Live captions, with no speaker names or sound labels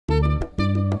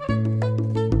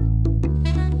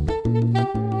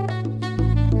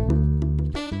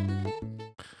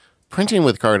Printing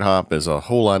with Cardhop is a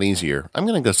whole lot easier. I'm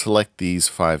going to go select these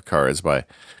 5 cards by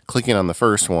clicking on the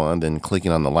first one, then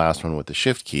clicking on the last one with the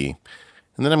Shift key.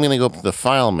 And then I'm going to go up to the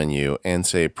File menu and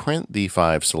say Print the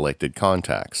 5 selected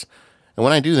contacts. And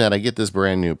when I do that, I get this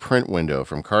brand new print window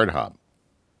from Cardhop.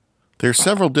 There's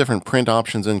several different print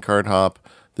options in Cardhop.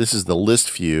 This is the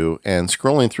list view, and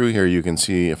scrolling through here you can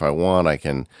see if I want I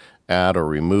can add or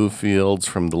remove fields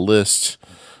from the list.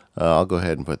 I'll go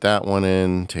ahead and put that one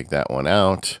in, take that one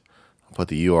out, I'll put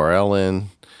the URL in,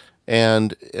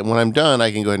 and when I'm done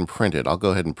I can go ahead and print it. I'll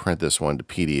go ahead and print this one to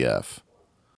PDF.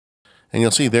 And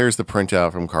you'll see there's the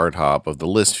printout from Cardhop of the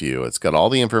list view. It's got all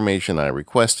the information I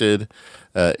requested.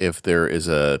 If there is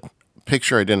a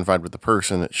picture identified with the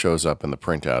person, it shows up in the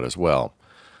printout as well.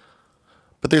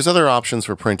 But there's other options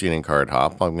for printing in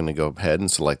Cardhop. I'm going to go ahead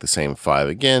and select the same 5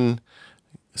 again,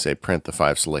 say print the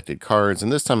 5 selected cards,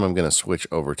 and this time I'm going to switch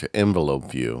over to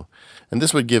envelope view. And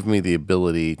this would give me the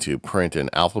ability to print an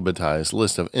alphabetized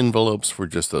list of envelopes for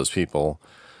just those people.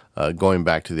 Going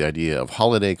back to the idea of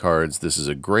holiday cards, this is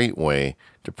a great way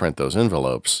to print those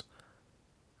envelopes.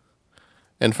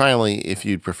 And finally, if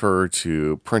you'd prefer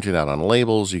to print it out on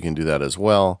labels, you can do that as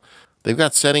well. They've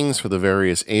got settings for the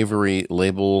various Avery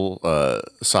label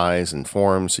size and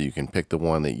forms, so you can pick the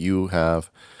one that you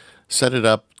have. Set it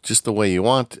up just the way you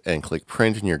want and click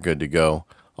print and you're good to go.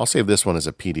 I'll save this one as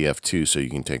a PDF too so you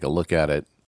can take a look at it.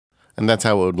 And that's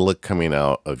how it would look coming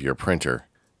out of your printer.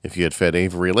 If you had fed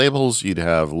Avery labels, you'd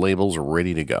have labels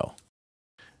ready to go.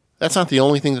 That's not the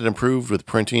only thing that improved with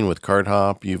printing with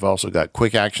Cardhop. You've also got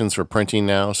quick actions for printing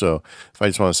now. So if I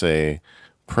just want to say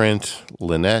print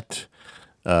Lynette,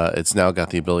 it's now got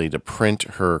the ability to print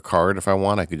her card if I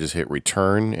want. I could just hit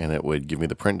return and it would give me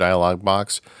the print dialog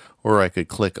box, or I could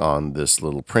click on this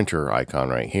little printer icon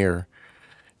right here.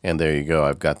 And there you go.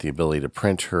 I've got the ability to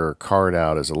print her card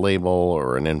out as a label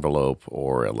or an envelope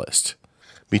or a list.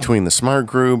 Between the smart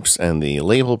groups and the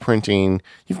label printing,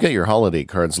 you've got your holiday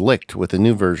cards licked with the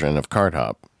new version of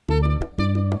Cardhop.